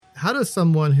how does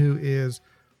someone who is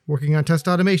working on test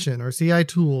automation or CI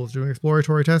tools, doing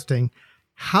exploratory testing,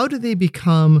 how do they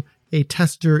become a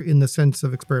tester in the sense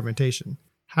of experimentation?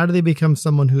 How do they become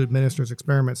someone who administers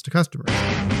experiments to customers?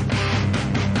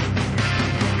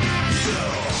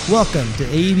 Welcome to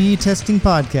A/B Testing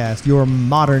Podcast, your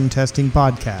modern testing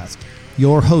podcast.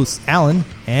 Your hosts, Alan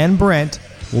and Brent,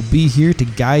 will be here to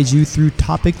guide you through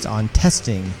topics on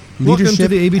testing, leadership,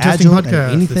 the A/B Testing Agile, Podcast.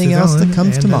 and anything else Alan, that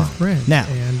comes to mind. Brent. Now,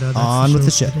 that's on with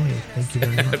the show. Today. Thank you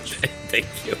very much. Thank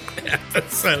you.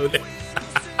 Episode.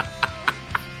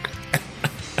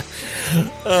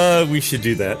 We should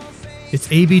do that.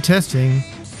 It's A/B Testing,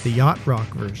 the Yacht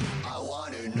Rock version.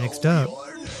 Next up,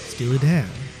 Steely Dan.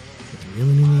 It's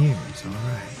reeling in the ears. All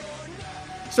right.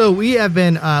 So we are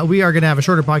going to have a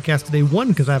shorter podcast today. One,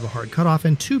 because I have a hard cutoff,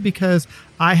 and two, because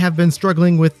I have been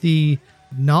struggling with the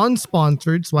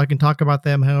non-sponsored, so I can talk about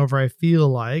them however I feel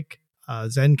like,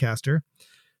 Zencastr,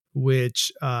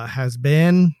 which has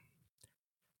been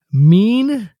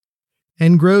mean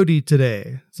and grody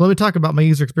today. So let me talk about my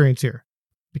user experience here,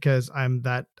 because do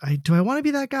I want to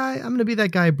be that guy? I'm going to be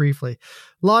that guy briefly.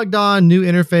 Logged on, new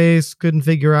interface, couldn't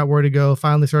figure out where to go.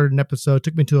 Finally started an episode,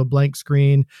 took me to a blank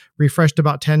screen, refreshed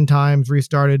about 10 times,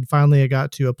 restarted. Finally, I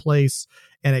got to a place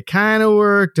and it kind of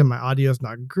worked, and my audio's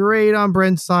not great on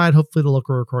Brent's side. Hopefully the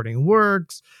local recording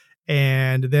works.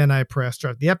 And then I pressed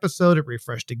start the episode, it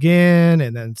refreshed again,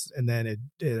 and then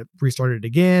it restarted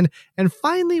again. And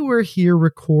finally, we're here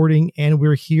recording, and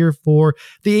we're here for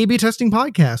the A/B Testing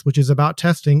Podcast, which is about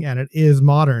testing, and it is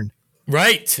modern.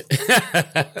 Right.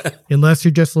 Unless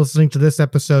you're just listening to this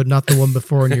episode, not the one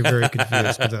before, and you're very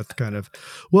confused, because that's kind of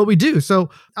what we do. So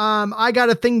I got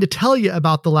a thing to tell you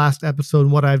about the last episode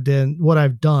and what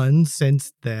I've done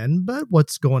since then. But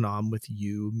what's going on with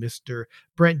you, Mr.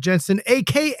 Brent Jensen,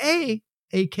 aka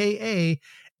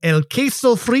El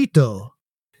Queso Frito?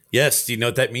 Yes. Do you know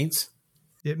what that means?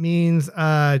 It means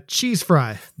cheese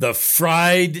fry. The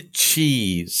fried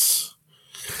cheese.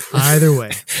 Either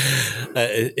way.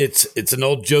 It's an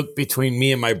old joke between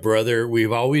me and my brother.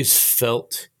 We've always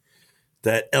felt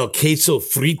that El Queso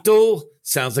Frito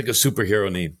sounds like a superhero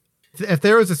name. If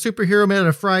there was a superhero made out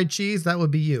of fried cheese, that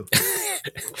would be you.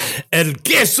 El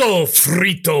Queso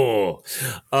Frito.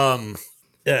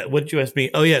 What did you ask me?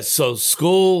 Oh, yeah. So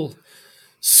school's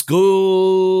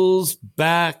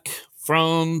back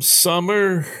from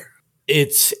summer.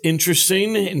 It's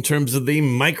interesting in terms of the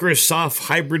Microsoft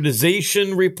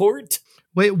hybridization report.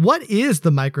 Wait, what is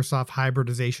the Microsoft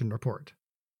hybridization report?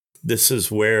 This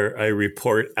is where I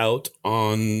report out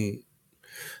on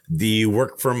the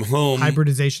work from home.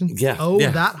 Hybridization? Yeah. Oh,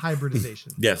 yeah. that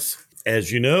hybridization. Yes.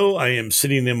 As you know, I am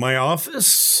sitting in my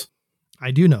office.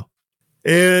 I do know.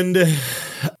 And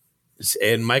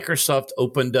Microsoft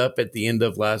opened up at the end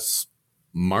of last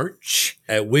March,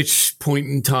 at which point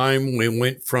in time we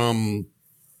went from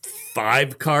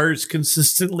 5 cars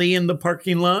consistently in the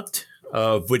parking lot,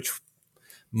 of which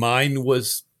mine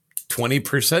was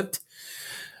 20%,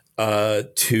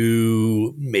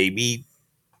 to maybe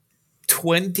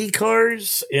 20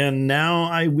 cars. And now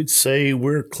I would say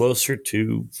we're closer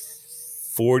to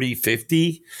 40,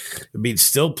 50. I mean,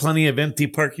 still plenty of empty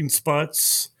parking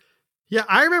spots. Yeah,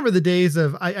 I remember the days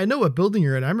of, I know what building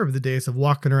you're in. I remember the days of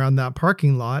walking around that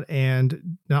parking lot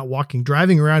and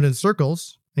driving around in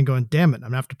circles and going, damn it, I'm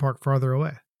going to have to park farther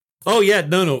away. Oh, yeah.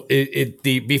 No.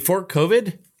 Before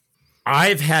COVID,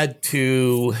 I've had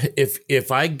to,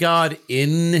 if I got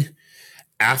in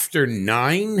after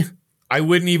 9, I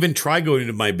wouldn't even try going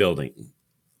to my building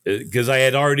because I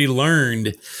had already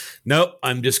learned, nope,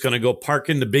 I'm just going to go park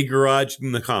in the big garage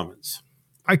in the commons.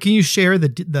 Can you share the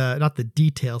not the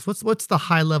details? What's the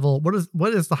high level? What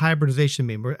does the hybridization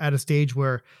mean? We're at a stage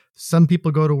where some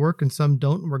people go to work and some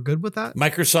don't, and we're good with that.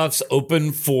 Microsoft's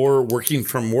open for working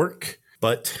from work,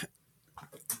 but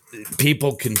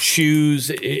people can choose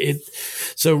it.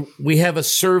 So we have a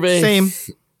survey. Same.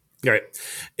 All right.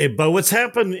 But what's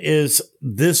happened is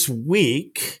this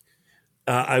week,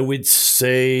 I would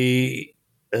say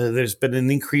there's been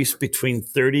an increase between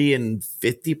 30 and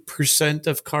 50%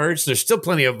 of cars. There's still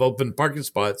plenty of open parking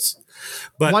spots.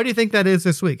 But why do you think that is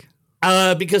this week?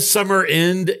 Because summer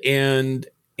end and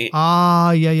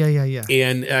yeah.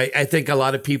 And I think a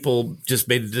lot of people just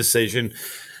made the decision,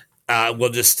 we'll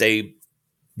just stay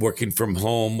working from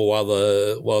home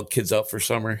while kids out for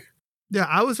summer. Yeah,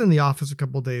 I was in the office a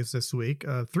couple of days this week,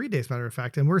 3 days, matter of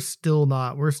fact, and we're still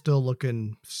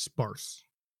looking sparse.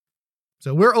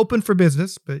 So we're open for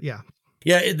business, but yeah.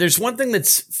 Yeah, there's one thing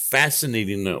that's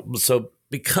fascinating though. So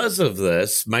because of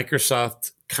this,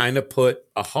 Microsoft kind of put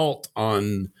a halt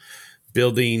on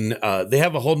building. They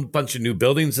have a whole bunch of new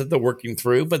buildings that they're working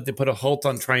through, but they put a halt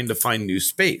on trying to find new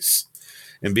space.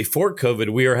 And before COVID,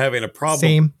 we were having a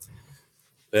problem.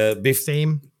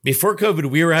 Same. Before COVID,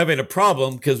 we were having a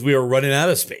problem because we were running out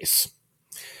of space.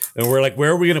 And we're like,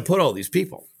 where are we going to put all these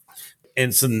people?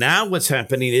 And so now what's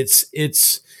happening,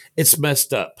 it's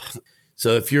messed up.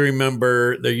 So if you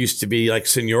remember, there used to be like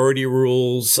seniority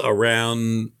rules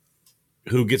around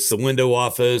who gets the window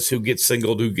office, who gets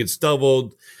singled, who gets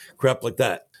doubled, crap like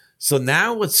that. So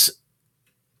now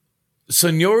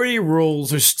seniority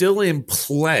rules are still in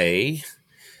play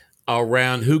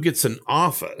around who gets an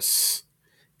office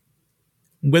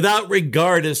without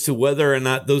regard as to whether or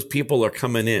not those people are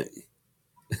coming in.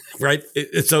 Right.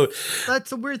 So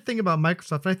that's a weird thing about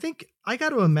Microsoft. I think I got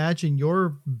to imagine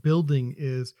your building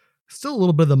is still a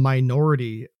little bit of the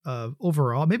minority of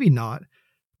overall, maybe not,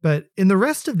 but in the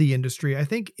rest of the industry, I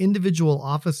think individual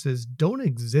offices don't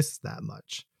exist that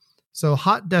much. So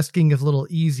hot desking is a little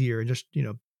easier, just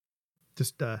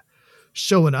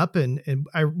showing up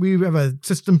we have a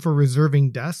system for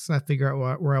reserving desks, and I figure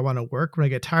out where I want to work. When I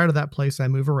get tired of that place, I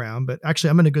move around, but actually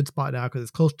I'm in a good spot now because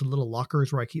it's close to little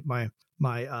lockers where I keep my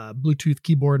Bluetooth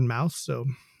keyboard and mouse. So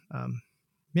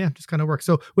just kind of works.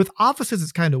 So with offices,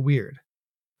 it's kind of weird.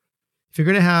 If you're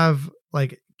going to have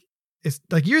it's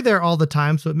like you're there all the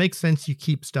time, so it makes sense you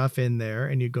keep stuff in there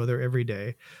and you go there every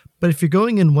day. But if you're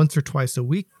going in once or twice a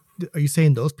week, are you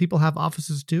saying those people have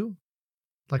offices too?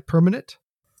 Like permanent?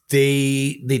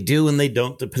 They do and they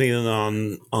don't, depending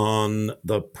on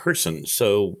the person.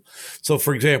 So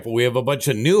for example, we have a bunch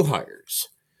of new hires.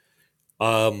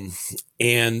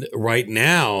 And right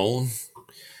now,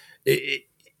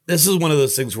 this is one of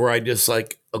those things where I just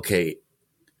like, okay,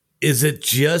 is it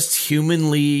just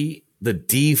humanly the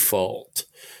default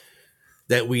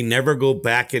that we never go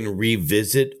back and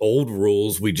revisit old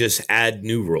rules? We just add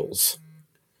new rules,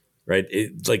 right?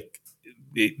 It's like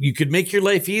you could make your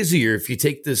life easier if you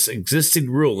take this existing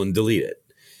rule and delete it,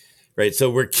 right? So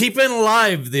we're keeping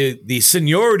alive the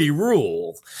seniority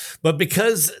rule, but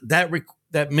because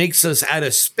that makes us out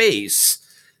of space,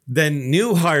 then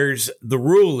new hires, the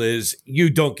rule is you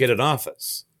don't get an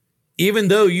office, even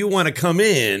though you want to come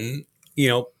in,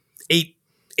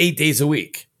 8 days a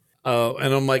week.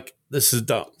 And I'm like, this is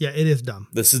dumb. Yeah, it is dumb.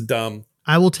 This is dumb.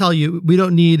 I will tell you, we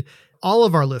don't need all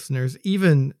of our listeners,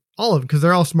 even all of them, because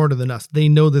they're all smarter than us. They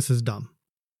know this is dumb.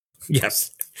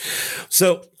 Yes.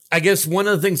 So I guess one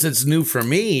of the things that's new for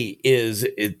me is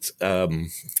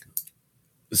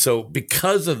so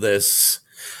because of this,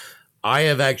 I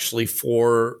have actually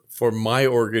for my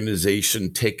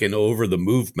organization taken over the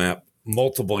Move Map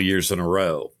multiple years in a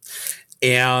row.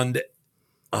 And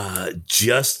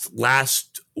just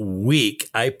last week,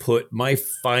 I put my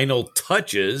final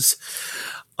touches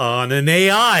on an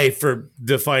AI for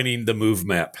defining the Move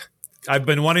Map. I've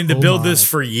been wanting to build this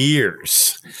for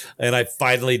years, and I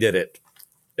finally did it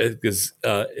because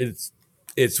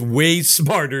it's way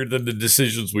smarter than the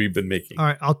decisions we've been making. All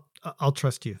right, I'll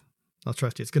trust you. I'll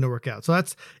trust you. It's going to work out. So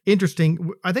that's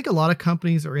interesting. I think a lot of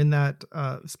companies are in that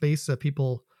space of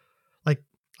people. Like,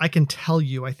 I can tell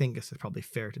you, I think this is probably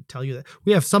fair to tell you that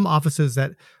we have some offices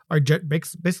that are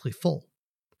basically full.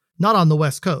 Not on the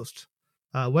West Coast.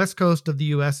 West Coast of the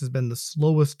U.S. has been the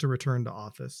slowest to return to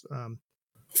office.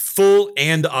 Full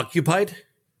and occupied?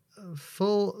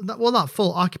 Not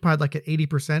full, occupied like at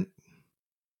 80%.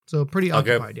 So pretty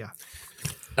occupied, yeah.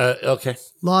 Okay.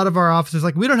 A lot of our offices,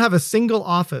 we don't have a single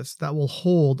office that will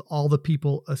hold all the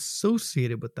people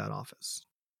associated with that office.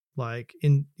 Like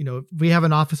if we have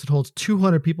an office that holds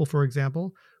 200 people, for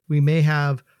example, we may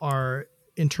have our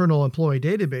internal employee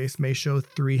database may show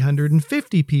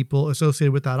 350 people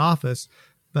associated with that office,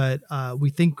 but we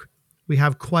think we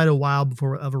have quite a while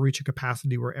before we'll ever reach a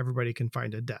capacity where everybody can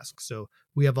find a desk. So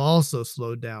we have also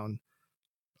slowed down,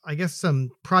 I guess, some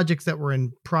projects that were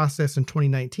in process in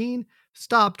 2019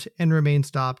 stopped and remain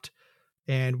stopped.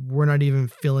 And we're not even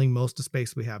filling most of the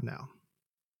space we have now.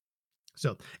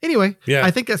 So anyway, yeah.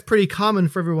 I think that's pretty common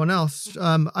for everyone else.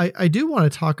 I do want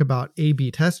to talk about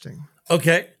A/B testing.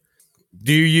 Okay.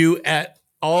 Do you at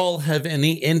all have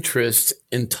any interest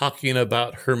in talking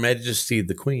about Her Majesty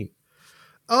the Queen?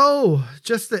 Oh,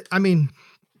 just that. I mean,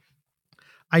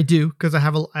 I do, because I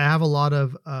have a lot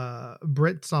of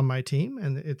Brits on my team,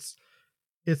 and it's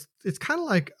kind of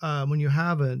like when you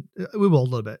have we will a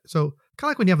little bit. So kind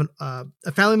of like when you have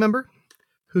a family member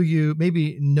who you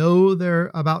maybe know they're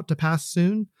about to pass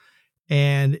soon,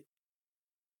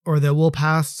 or they will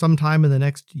pass sometime in the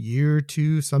next year or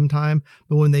two sometime.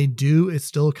 But when they do, it's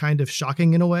still kind of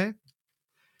shocking in a way.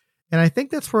 And I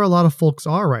think that's where a lot of folks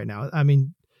are right now. I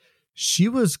mean, she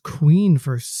was queen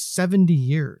for 70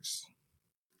 years.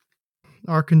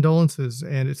 our condolences.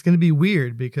 And it's going to be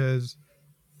weird because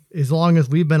as long as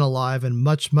we've been alive and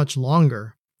much, much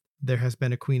longer, there has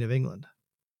been a Queen of England.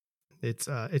 It's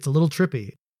a little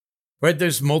trippy. Right.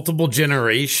 There's multiple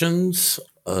generations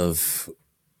of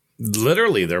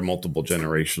literally there are multiple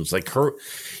generations. Like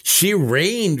she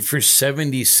reigned for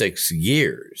 76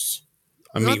 years.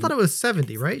 I thought it was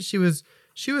 70, right? She was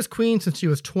queen since she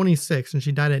was 26 and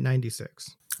she died at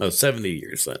 96. Oh, 70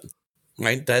 years then.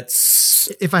 Right.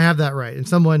 That's if I have that right.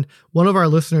 And one of our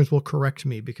listeners will correct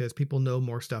me because people know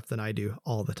more stuff than I do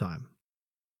all the time.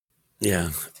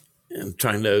 Yeah.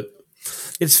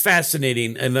 It's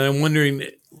fascinating. And I'm wondering,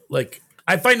 like,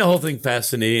 I find the whole thing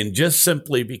fascinating just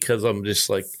simply because I'm just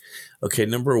like, okay,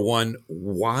 number one,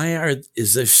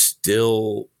 is there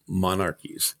still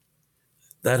monarchies?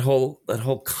 That whole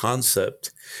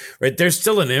concept, right? There's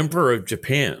still an emperor of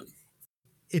Japan.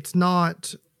 It's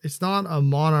not a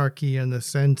monarchy in the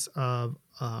sense of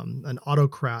an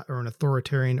autocrat or an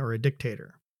authoritarian or a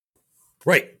dictator.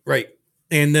 Right.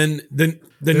 And then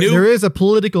there is a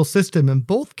political system in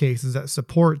both cases that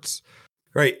supports.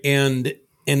 Right. And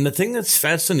the thing that's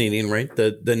fascinating, right?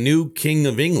 The new King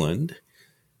of England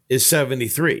is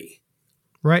 73.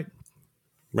 Right.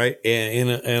 Right.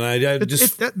 And I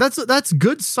just that's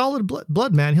good solid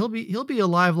blood, man. He'll be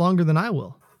alive longer than I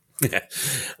will. Yeah.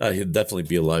 He'll definitely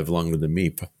be alive longer than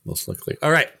me, most likely.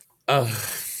 All right.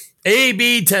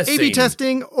 A/B testing. A/B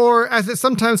testing, or as it's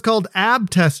sometimes called, AB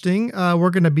testing. We're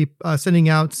going to be sending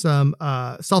out some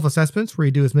self-assessments where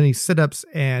you do as many sit-ups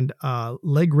and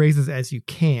leg raises as you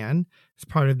can. It's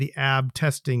part of the AB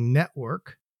testing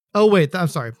network. Oh, wait, I'm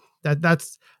sorry.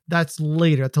 That's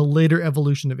later. That's a later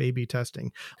evolution of A/B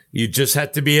testing. You just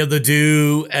have to be able to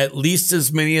do at least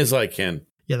as many as I can.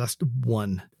 Yeah, that's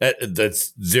 1.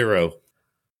 That's 0.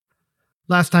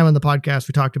 Last time on the podcast,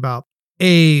 we talked about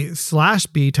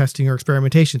A/B testing or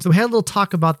experimentation. So we had a little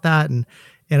talk about that and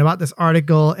about this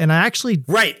article. And I actually...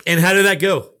 Right. And how did that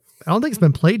go? I don't think it's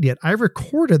been played yet. I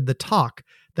recorded the talk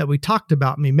that we talked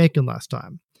about me making last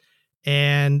time.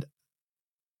 And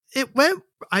it went...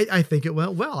 I think it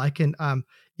went well. I can...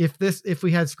 If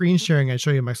we had screen sharing, I'd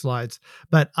show you my slides.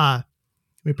 But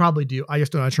we probably do. I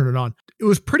just don't know how to turn it on. It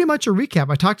was pretty much a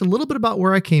recap. I talked a little bit about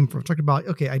where I came from. I talked about,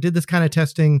 okay, I did this kind of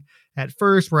testing at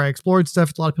first where I explored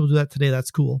stuff. A lot of people do that today.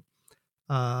 That's cool.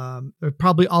 There'd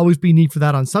probably always be need for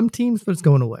that on some teams, but it's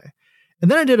going away. And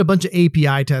then I did a bunch of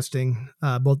API testing,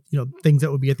 both things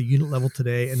that would be at the unit level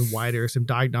today and wider, some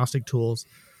diagnostic tools.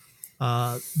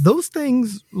 Those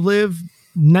things live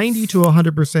 90 to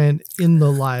 100% in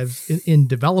the lives in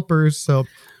developers. So I'm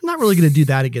not really going to do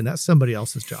that again. That's somebody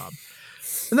else's job.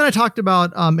 And then I talked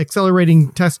about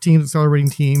accelerating test teams, accelerating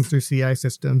teams through CI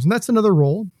systems. And that's another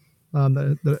role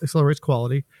that accelerates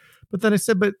quality. But then I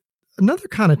said, but another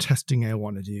kind of testing I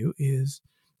want to do is,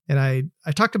 and I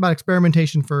talked about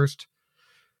experimentation first,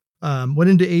 went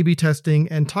into A/B testing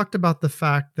and talked about the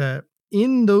fact that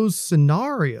in those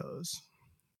scenarios,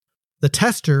 the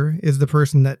tester is the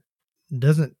person that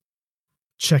doesn't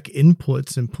check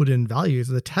inputs and put in values.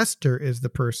 The tester is the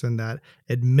person that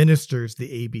administers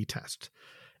the A/B test.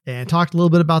 And talked a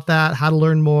little bit about that, how to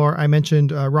learn more. I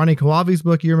mentioned Ronnie Kawavi's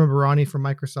book. You remember Ronnie from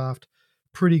Microsoft.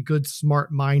 Pretty good,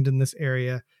 smart mind in this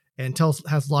area. And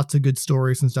has lots of good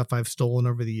stories and stuff I've stolen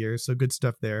over the years. So good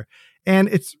stuff there. And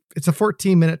it's a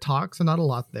 14-minute talk, so not a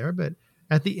lot there. But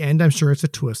at the end, I'm sure it's a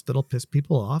twist that'll piss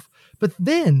people off. But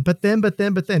then,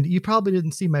 you probably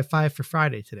didn't see my 5 for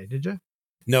Friday today, did you?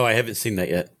 No, I haven't seen that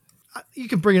yet. You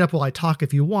can bring it up while I talk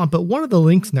if you want. But one of the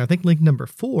links in there, I think link number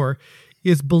 4,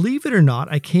 is, believe it or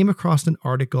not, I came across an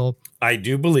article. I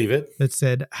do believe it. That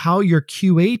said how your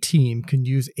QA team can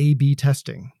use A/B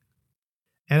testing.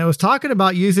 And it was talking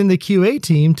about using the QA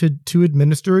team to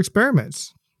administer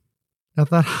experiments. I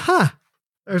thought,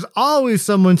 there's always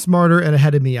someone smarter and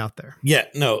ahead of me out there. Yeah,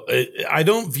 no, I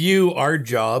don't view our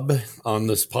job on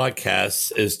this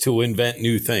podcast as to invent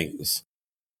new things.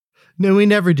 No, we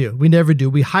never do.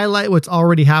 We highlight what's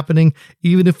already happening,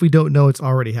 even if we don't know it's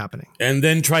already happening. And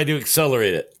then try to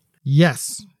accelerate it.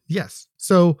 Yes.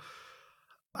 So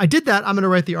I did that. I'm going to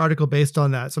write the article based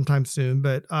on that sometime soon.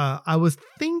 But I was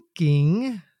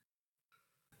thinking,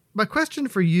 my question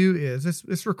for you is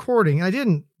this recording. I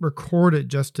didn't record it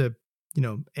just to,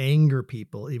 anger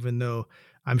people, even though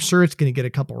I'm sure it's going to get a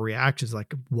couple reactions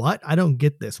like, what? I don't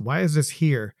get this. Why is this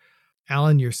here?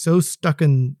 Alan, you're so stuck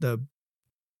in the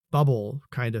bubble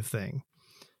kind of thing.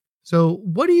 So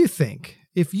what do you think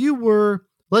if you were,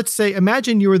 let's say,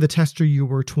 imagine you were the tester you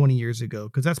were 20 years ago,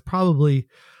 because that's probably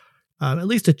at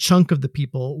least a chunk of the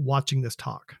people watching this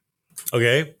talk.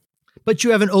 Okay. But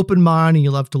you have an open mind and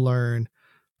you love to learn.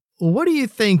 What do you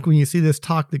think when you see this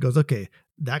talk that goes, okay,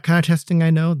 that kind of testing I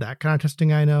know, that kind of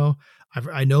testing I know.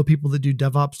 I know people that do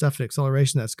DevOps stuff and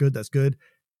acceleration. That's good. That's good.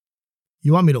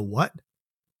 You want me to what?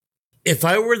 If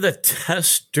I were the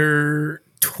tester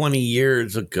 20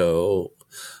 years ago,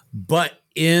 but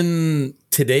in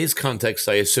today's context,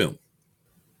 I assume,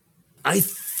 I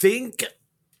think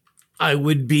I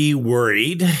would be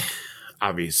worried,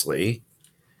 obviously,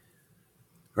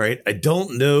 right? I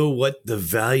don't know what the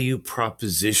value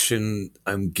proposition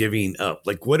I'm giving up.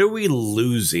 Like, what are we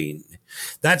losing?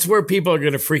 That's where people are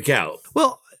going to freak out.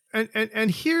 Well,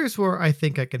 and here's where I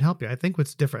think I can help you. I think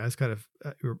what's different is kind of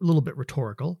a little bit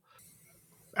rhetorical.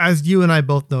 As you and I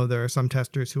both know, there are some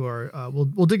testers who are,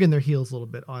 will dig in their heels a little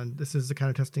bit on, this is the kind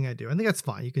of testing I do. I think that's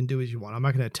fine. You can do as you want. I'm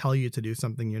not going to tell you to do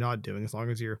something you're not doing, as long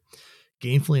as you're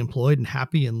gainfully employed and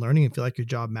happy and learning and feel like your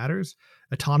job matters.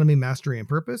 Autonomy, mastery, and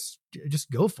purpose,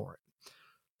 just go for it.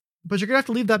 But you're going to have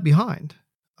to leave that behind.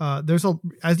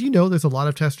 As you know, there's a lot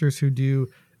of testers who do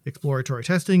exploratory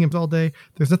testing all day.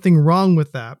 There's nothing wrong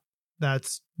with that.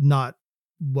 That's not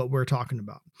what we're talking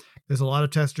about. There's a lot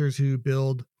of testers who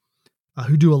build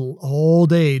who do a whole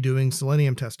day doing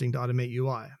Selenium testing to automate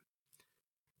UI.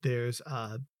 There's,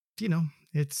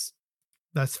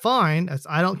 that's fine.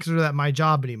 I don't consider that my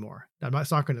job anymore.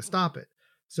 It's not going to stop it.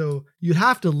 So you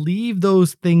have to leave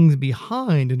those things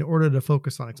behind in order to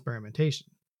focus on experimentation.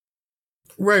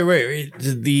 Right.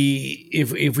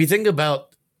 If we think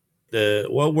about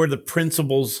what were the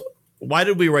principles, why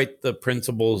did we write the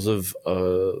principles of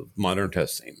modern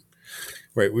testing?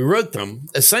 Right. We wrote them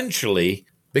essentially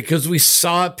because we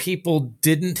saw people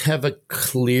didn't have a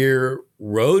clear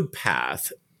road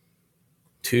path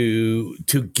to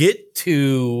get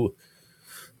to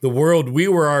the world we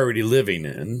were already living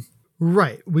in.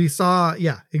 Right. We saw,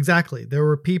 exactly. There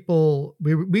were people,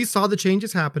 we saw the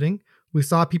changes happening. We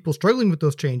saw people struggling with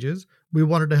those changes. We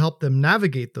wanted to help them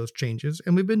navigate those changes.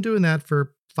 And we've been doing that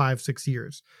for 5-6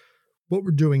 years. What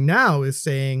we're doing now is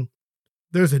saying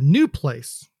there's a new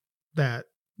place that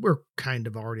we're kind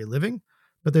of already living,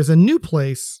 but there's a new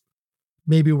place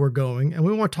maybe we're going, and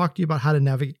we want to talk to you about how to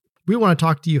navigate. We want to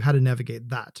talk to you how to navigate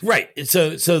that. Right. So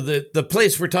the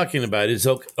place we're talking about is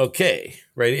okay,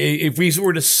 right? If we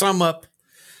were to sum up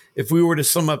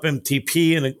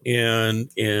MTP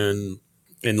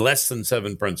in less than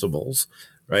 7 principles,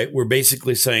 right? We're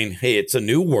basically saying, hey, it's a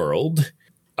new world.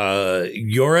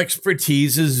 Your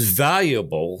expertise is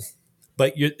valuable,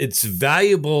 but it's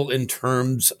valuable in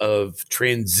terms of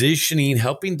transitioning,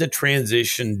 helping to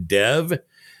transition dev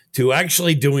to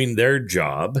actually doing their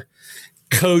job,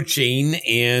 coaching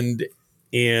and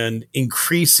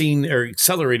increasing or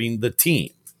accelerating the team,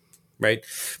 right?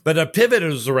 But a pivot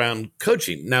is around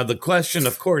coaching. Now, the question,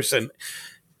 of course, and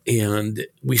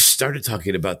we started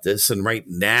talking about this, and right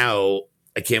now,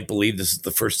 I can't believe this is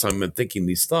the first time I'm thinking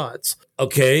these thoughts.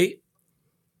 Okay.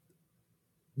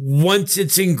 Once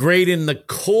it's ingrained in the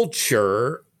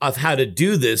culture of how to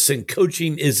do this and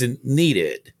coaching isn't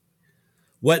needed,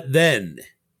 what then?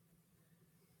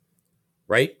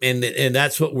 Right. And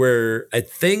that's what I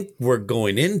think we're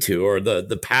going into, or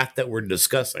the path that we're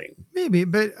discussing. Maybe,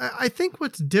 but I think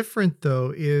what's different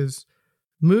though is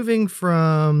moving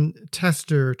from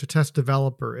tester to test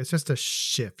developer. It's just a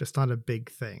shift. It's not a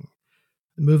big thing.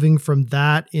 Moving from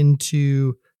that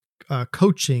into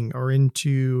coaching or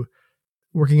into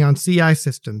working on CI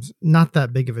systems, not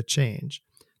that big of a change.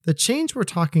 The change we're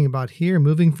talking about here,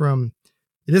 it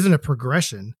isn't a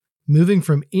progression. Moving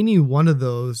from any one of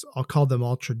those, I'll call them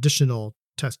all traditional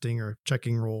testing or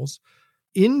checking roles,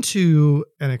 into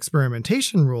an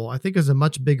experimentation role, I think is a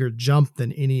much bigger jump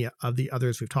than any of the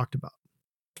others we've talked about.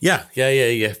 Yeah,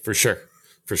 for sure.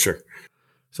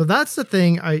 So that's the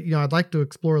thing I'd like to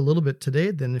explore a little bit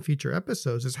today then in future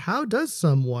episodes is how does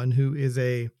someone who is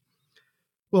I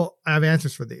have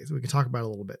answers for these. We can talk about it a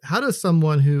little bit. How does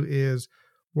someone who is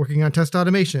working on test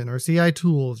automation or CI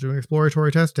tools, doing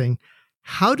exploratory testing,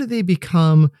 how do they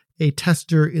become a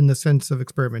tester in the sense of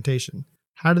experimentation?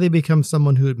 How do they become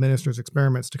someone who administers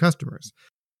experiments to customers?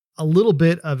 A little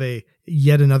bit of a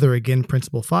yet another again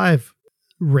Principle 5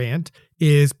 rant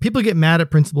is people get mad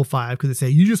at Principle 5 because they say,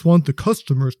 you just want the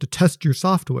customers to test your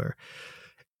software.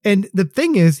 And the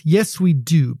thing is, yes, we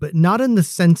do, but not in the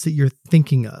sense that you're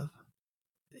thinking of.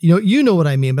 You know what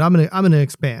I mean, but I'm going to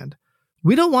expand.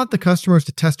 We don't want the customers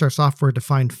to test our software to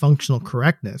find functional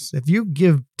correctness. If you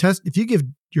give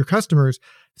your customers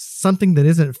something that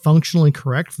isn't functionally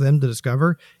correct for them to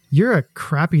discover, you're a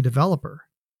crappy developer.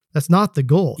 That's not the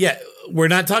goal. Yeah, we're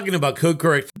not talking about code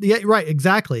correct. Yeah, right,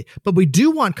 exactly. But we do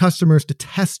want customers to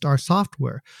test our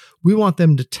software. We want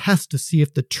them to test to see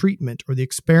if the treatment or the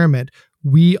experiment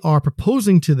we are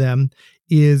proposing to them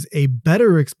is a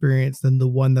better experience than the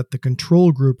one that the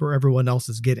control group or everyone else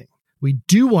is getting. We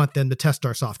do want them to test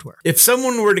our software. If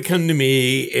someone were to come to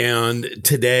me and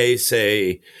today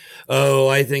say, oh,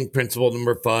 I think principle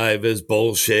number 5 is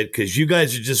bullshit because you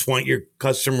guys just want your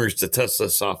customers to test the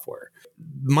software,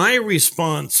 my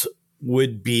response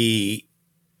would be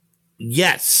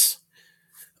yes.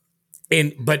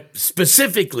 But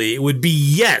specifically, it would be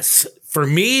yes. For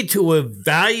me to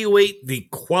evaluate the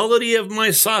quality of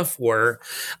my software,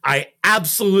 I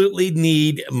absolutely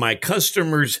need my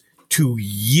customers to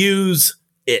use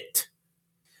it,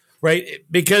 right?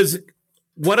 Because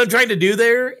what I'm trying to do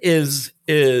there is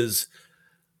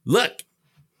look,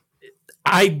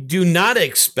 I do not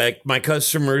expect my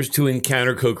customers to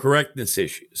encounter code correctness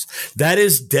issues. That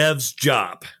is dev's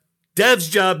job. Dev's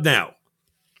job now.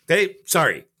 Okay,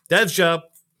 sorry, dev's job.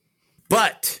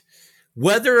 But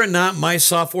whether or not my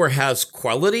software has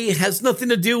quality has nothing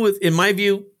to do with, in my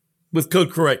view, with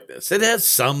code correctness. It has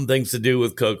some things to do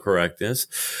with code correctness.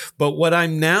 But what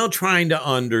I'm now trying to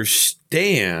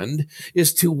understand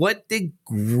is to what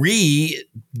degree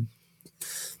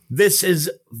this is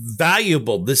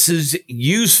valuable. This is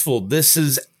useful. This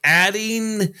is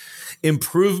adding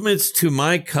improvements to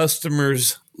my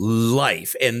customers'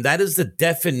 life. And that is the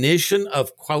definition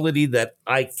of quality that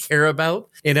I care about.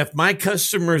 And if my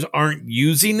customers aren't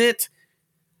using it,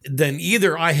 then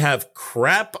either I have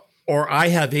crap or I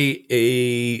have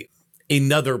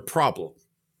another problem,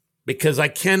 because I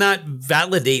cannot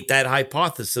validate that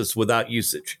hypothesis without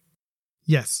usage.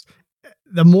 Yes.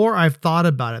 The more I've thought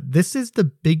about it, this is the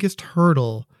biggest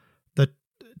hurdle the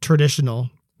traditional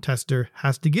tester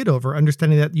has to get over,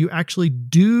 understanding that you actually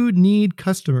do need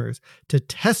customers to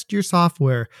test your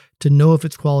software to know if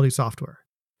it's quality software.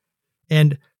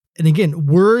 And again,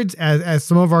 words, as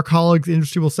some of our colleagues in the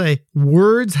industry will say,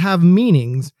 words have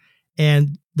meanings,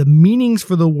 and the meanings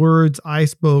for the words I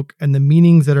spoke and the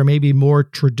meanings that are maybe more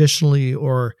traditionally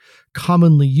or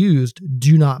commonly used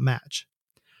do not match.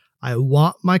 I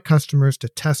want my customers to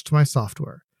test my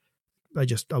software. I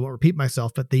won't repeat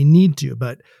myself, but they need to.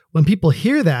 But when people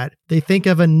hear that, they think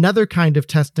of another kind of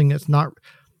testing that's not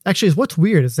actually is what's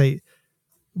weird is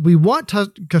we want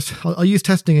to, because I'll use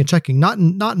testing and checking, not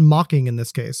mocking in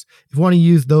this case. If you want to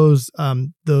use those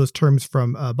terms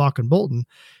from Bach and Bolton,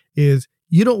 is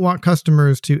you don't want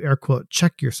customers to air quote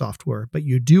check your software, but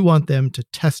you do want them to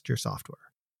test your software.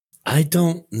 I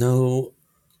don't know.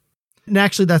 And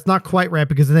actually, that's not quite right,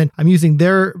 because then I'm using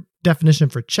their definition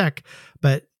for check,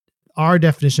 but our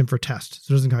definition for test.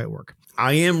 So it doesn't quite work.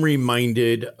 I am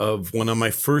reminded of one of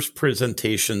my first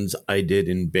presentations I did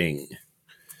in Bing,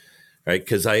 right?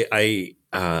 Because I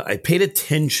paid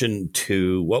attention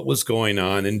to what was going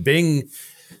on in Bing.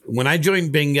 When I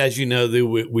joined Bing, as you know,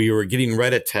 we were getting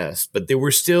Reddit tests, but there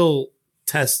were still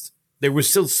tests. There were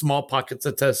still small pockets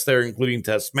of tests there, including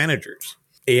test managers.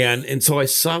 And so I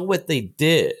saw what they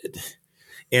did,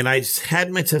 and I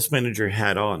had my test manager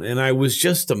hat on, and I was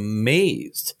just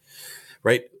amazed,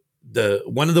 right?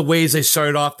 One of the ways I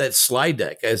started off that slide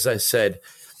deck, as I said,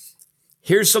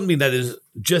 here's something that is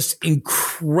just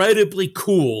incredibly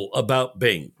cool about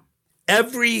Bing.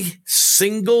 Every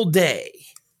single day,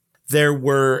 there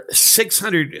were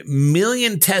 600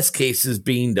 million test cases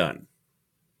being done.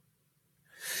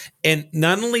 And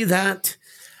not only that,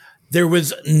 there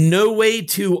was no way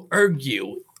to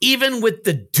argue, even with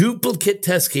the duplicate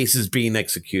test cases being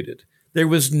executed. There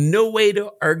was no way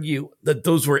to argue that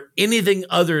those were anything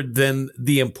other than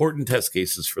the important test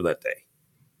cases for that day,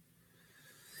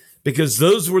 because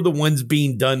those were the ones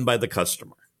being done by the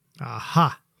customer.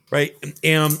 Aha. Right.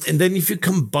 And then if you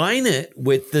combine it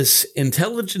with this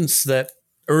intelligence that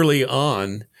early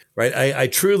on, right, I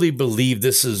truly believe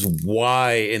this is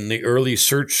why in the early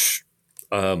search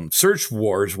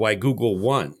wars, why Google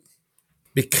won,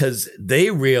 because they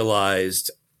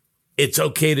realized it's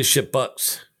okay to ship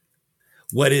bugs.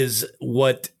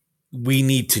 What we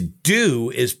need to do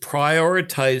is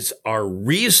prioritize our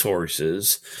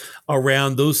resources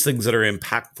around those things that are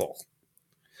impactful.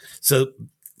 So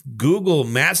Google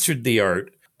mastered the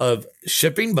art of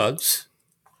shipping bugs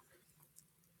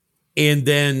and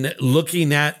then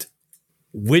looking at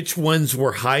which ones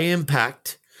were high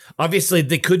impact. Obviously,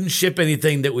 they couldn't ship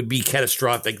anything that would be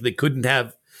catastrophic. They couldn't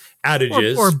have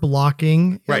outages. Or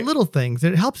blocking, right. Little things.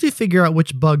 It helps you figure out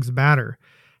which bugs matter.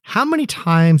 How many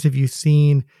times have you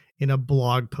seen in a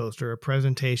blog post or a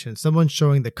presentation someone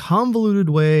showing the convoluted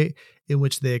way in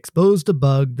which they exposed a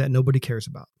bug that nobody cares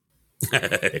about?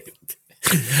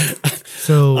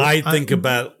 So I think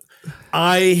about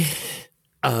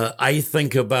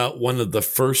one of the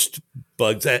first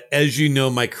bugs. As you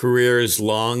know, my career is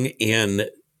long, and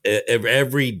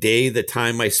every day, the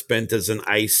time I spent as an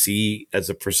IC as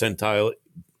a percentile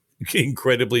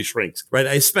incredibly shrinks, right?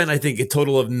 I spent, I think, a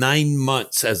total of 9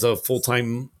 months as a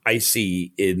full-time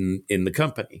IC in the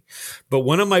company. But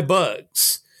one of my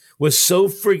bugs was so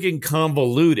freaking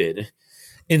convoluted.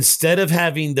 Instead of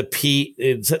having the PM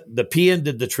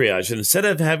did the triage, and instead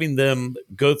of having them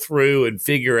go through and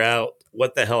figure out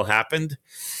what the hell happened,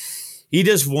 he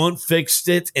just fixed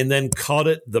it and then called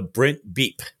it the Brent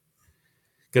beep.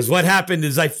 Because what happened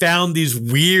is I found these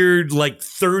weird, like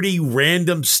 30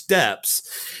 random steps,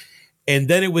 and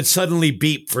then it would suddenly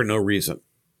beep for no reason.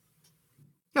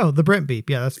 Oh, the Brent beep.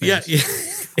 Yeah, that's famous.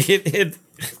 Yeah.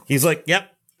 He's like,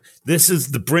 yep, this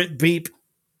is the Brent beep.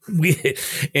 And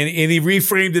he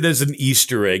reframed it as an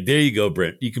Easter egg. There you go,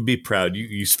 Brent. You can be proud.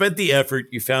 You spent the effort.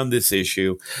 You found this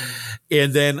issue.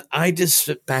 And then I just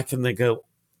sit back and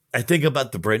I think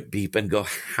about the Brent beep and go,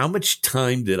 how much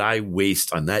time did I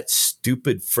waste on that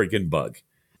stupid friggin' bug?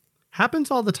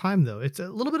 Happens all the time, though. It's a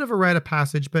little bit of a rite of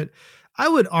passage, but I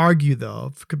would argue,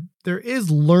 though, there is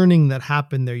learning that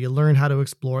happened there. You learn how to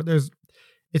explore.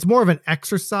 It's more of an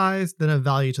exercise than a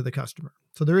value to the customer.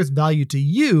 So there is value to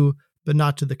you, but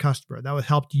not to the customer. That would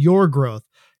help your growth,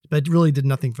 but really did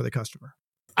nothing for the customer.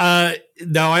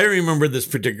 Now I remember this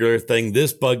particular thing.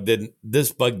 This bug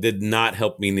did not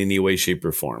help me in any way, shape,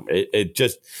 or form.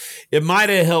 It might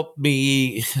have helped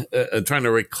me. I'm trying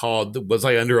to recall, was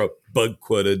I under a bug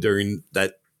quota during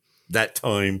that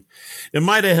time? It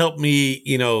might have helped me,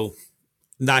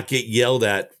 not get yelled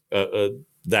at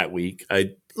that week.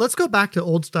 Let's go back to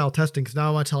old style testing, because now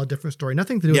I want to tell a different story.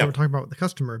 Nothing to do with what we're talking about with the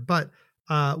customer, but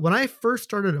when I first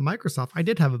started at Microsoft, I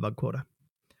did have a bug quota.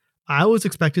 I was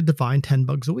expected to find 10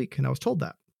 bugs a week, and I was told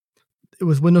that. It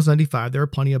was Windows 95. There were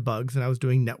plenty of bugs, and I was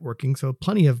doing networking, so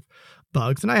plenty of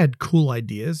bugs, and I had cool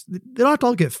ideas. They don't have to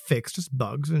all get fixed, just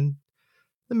bugs, and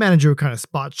the manager would kind of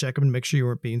spot check them and make sure you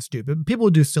weren't being stupid. People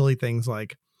would do silly things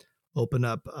like open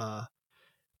up,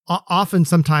 often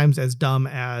sometimes as dumb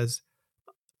as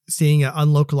seeing an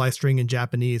unlocalized string in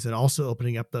Japanese and also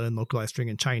opening up the unlocalized string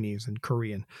in Chinese and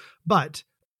Korean. But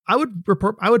I would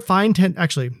report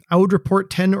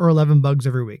 10 or 11 bugs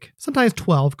every week, sometimes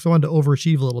 12 because I wanted to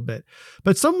overachieve a little bit.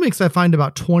 But some weeks I find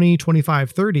about 20,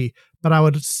 25, 30, but I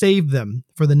would save them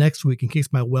for the next week in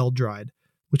case my well dried,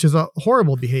 which is a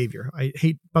horrible behavior. I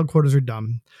hate bug quotas are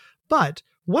dumb. But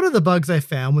one of the bugs I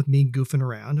found with me goofing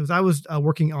around was I was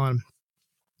working on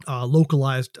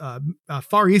localized,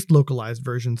 Far East localized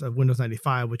versions of Windows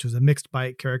 95, which was a mixed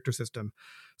byte character system.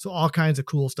 So all kinds of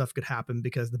cool stuff could happen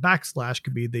because the backslash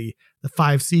could be the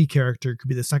 5C character, could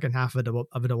be the second half of a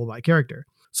double byte character.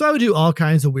 So I would do all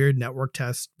kinds of weird network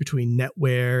tests between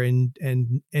NetWare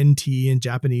and NT and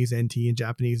Japanese NT and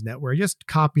Japanese NetWare, just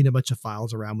copying a bunch of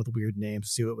files around with weird names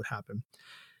to see what would happen.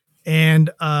 And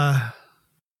at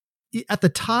the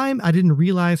time, I didn't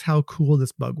realize how cool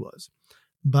this bug was,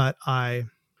 but I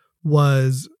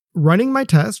was running my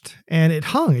test and it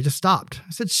hung. It just stopped.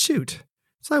 I said, shoot.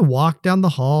 So I walked down the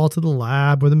hall to the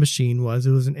lab where the machine was.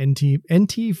 It was an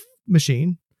NT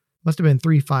machine. Must have been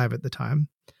 3.5 at the time.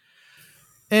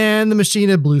 And the machine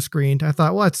had blue screened. I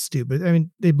thought, well, that's stupid. I mean,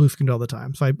 they blue screened all the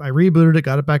time. So I rebooted it,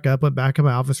 got it back up, went back in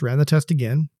my office, ran the test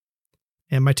again.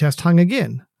 And my test hung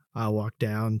again. I walked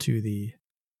down to the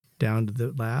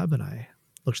lab and I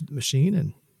looked at the machine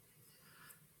and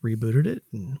rebooted it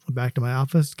and went back to my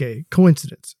office. Okay,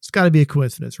 coincidence. It's got to be a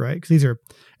coincidence, right? Because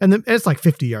it's like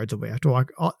 50 yards away. I have to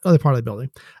walk other part of the building.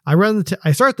 I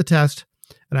start the test,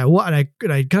 and I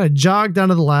kind of jog down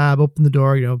to the lab, open the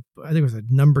door. I think there was a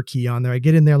number key on there. I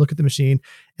get in there, look at the machine,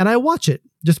 and I watch it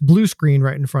just blue screen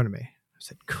right in front of me. I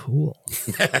said, "Cool."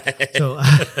 So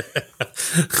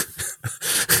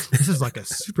this is like a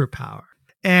superpower.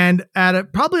 And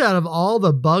probably out of all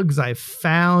the bugs I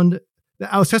found.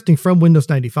 I was testing from Windows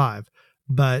 95,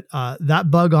 but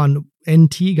that bug on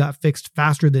NT got fixed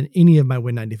faster than any of my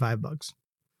Win95 bugs.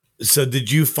 So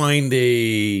did you find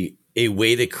a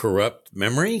way to corrupt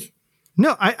memory?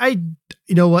 No, I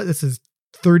you know what? This is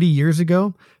 30 years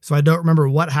ago, so I don't remember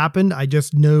what happened. I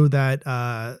just know that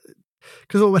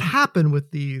because what would happen with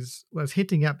these, what I was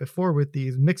hinting at before with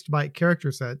these mixed byte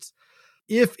character sets,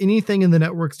 if anything in the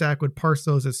network stack would parse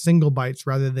those as single bytes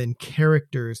rather than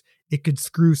characters, it could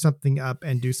screw something up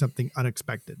and do something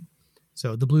unexpected.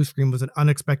 So the blue screen was an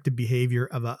unexpected behavior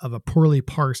of a poorly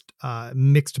parsed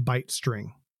mixed byte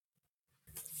string.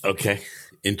 Okay,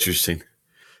 interesting.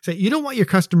 So you don't want your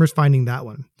customers finding that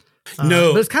one.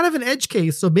 No. But it's kind of an edge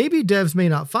case, so maybe devs may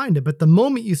not find it, but the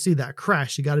moment you see that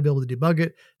crash, you got to be able to debug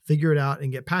it, figure it out,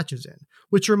 and get patches in.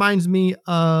 Which reminds me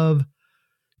of,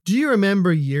 do you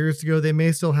remember years ago, they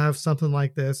may still have something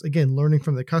like this, again, learning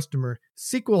from the customer,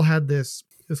 SQL had this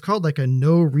it's called like a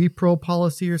no repro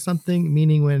policy or something,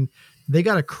 meaning when they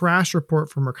got a crash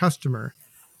report from a customer,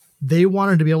 they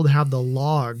wanted to be able to have the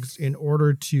logs in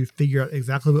order to figure out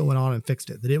exactly what went on and fixed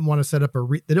it. They didn't want to set up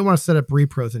they didn't want to set up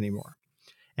repros anymore.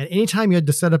 And anytime you had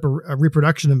to set up a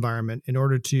reproduction environment in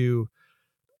order to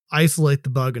isolate the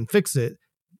bug and fix it,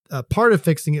 part of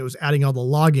fixing it was adding all the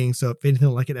logging. So if anything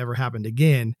like it ever happened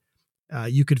again,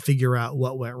 you could figure out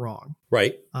what went wrong.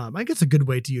 Right. I guess a good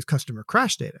way to use customer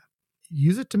crash data.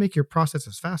 Use it to make your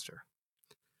processes faster.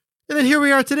 And then here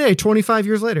we are today, 25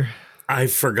 years later. I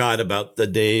forgot about the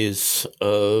days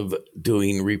of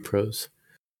doing repros.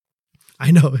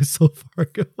 I know, it's so far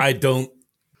ago.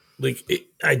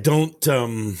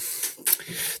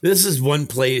 This is one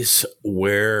place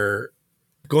where,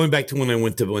 going back to when I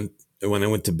went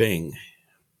to Bing,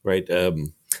 right?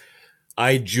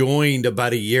 I joined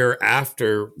about a year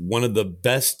after one of the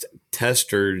best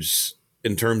testers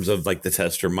in terms of like the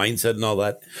tester mindset and all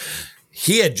that.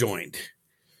 He had joined,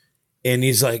 and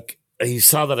he's like, he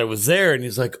saw that I was there, and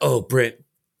he's like, "Oh, Brent,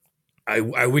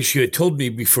 I wish you had told me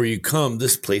before you come.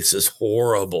 This place is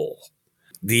horrible."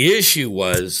 The issue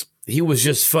was he was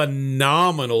just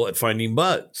phenomenal at finding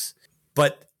bugs,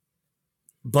 but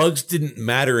bugs didn't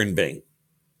matter in Bing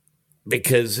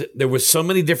because there was so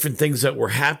many different things that were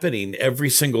happening every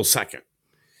single second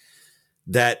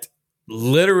that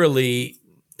literally,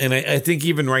 and I think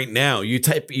even right now, you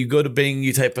go to Bing,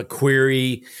 you type a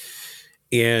query,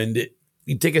 and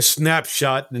you take a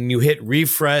snapshot and you hit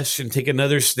refresh and take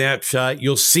another snapshot,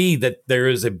 you'll see that there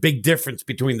is a big difference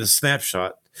between the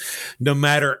snapshot, no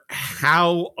matter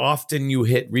how often you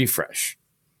hit refresh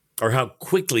or how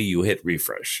quickly you hit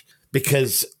refresh,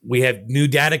 because we have new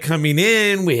data coming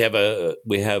in. We have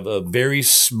a very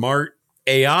smart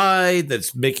AI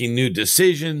that's making new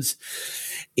decisions.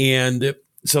 And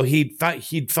so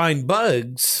he'd find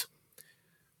bugs,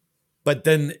 but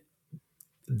then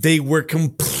they were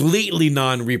completely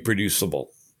non-reproducible.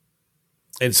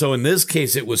 And so in this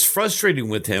case, it was frustrating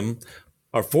with him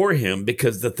or for him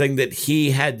because the thing that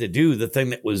he had to do, the thing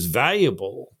that was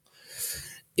valuable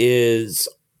is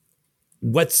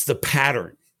what's the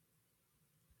pattern,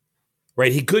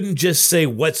 right? He couldn't just say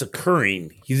what's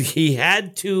occurring. He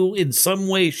had to, in some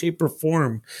way, shape or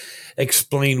form,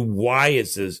 explain why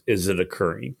is it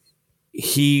occurring.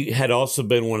 He had also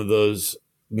been one of those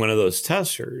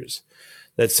testers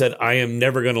that said, I am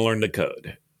never going to learn the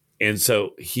code. And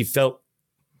so he felt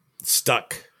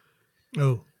stuck.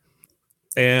 Oh.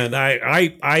 And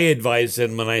I advised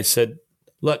him and I said,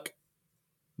 look,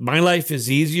 my life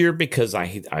is easier because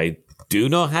I do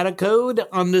know how to code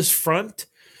on this front,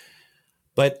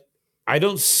 but I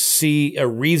don't see a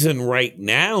reason right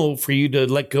now for you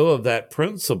to let go of that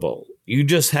principle. You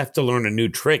just have to learn a new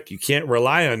trick. You can't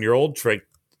rely on your old trick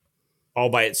all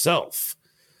by itself.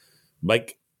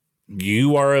 Like,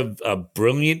 you are a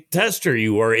brilliant tester.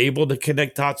 You are able to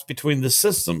connect dots between the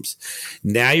systems.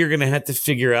 Now you're going to have to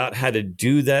figure out how to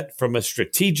do that from a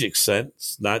strategic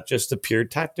sense, not just a pure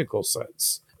tactical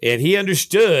sense. And he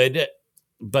understood,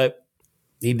 but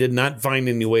he did not find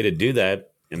any way to do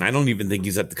that. And I don't even think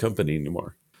he's at the company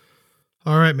anymore.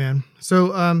 All right, man. So,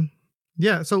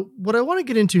 so what I want to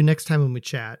get into next time when we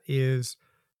chat is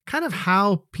kind of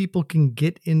how people can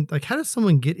get in, like, how does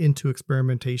someone get into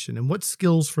experimentation and what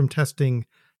skills from testing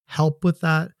help with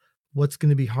that? What's going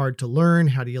to be hard to learn?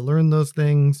 How do you learn those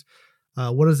things?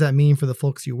 What does that mean for the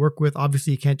folks you work with?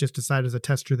 Obviously, you can't just decide as a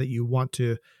tester that you want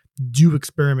to do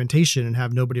experimentation and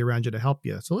have nobody around you to help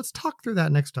you. So let's talk through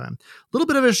that next time. A little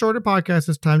bit of a shorter podcast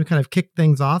this time to kind of kick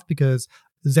things off because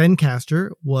Zencastr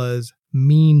was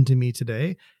mean to me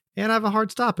today, and I have a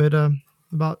hard stop at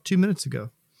about 2 minutes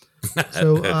ago.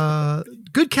 So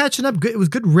good catching up. Good. It was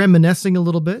good reminiscing a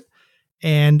little bit.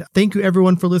 And thank you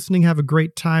everyone for listening. Have a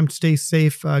great time. Stay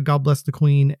safe. God bless the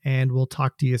Queen. And we'll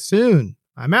talk to you soon.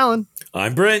 I'm Alan.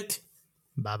 I'm Brent.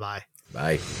 Bye-bye.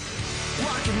 Bye.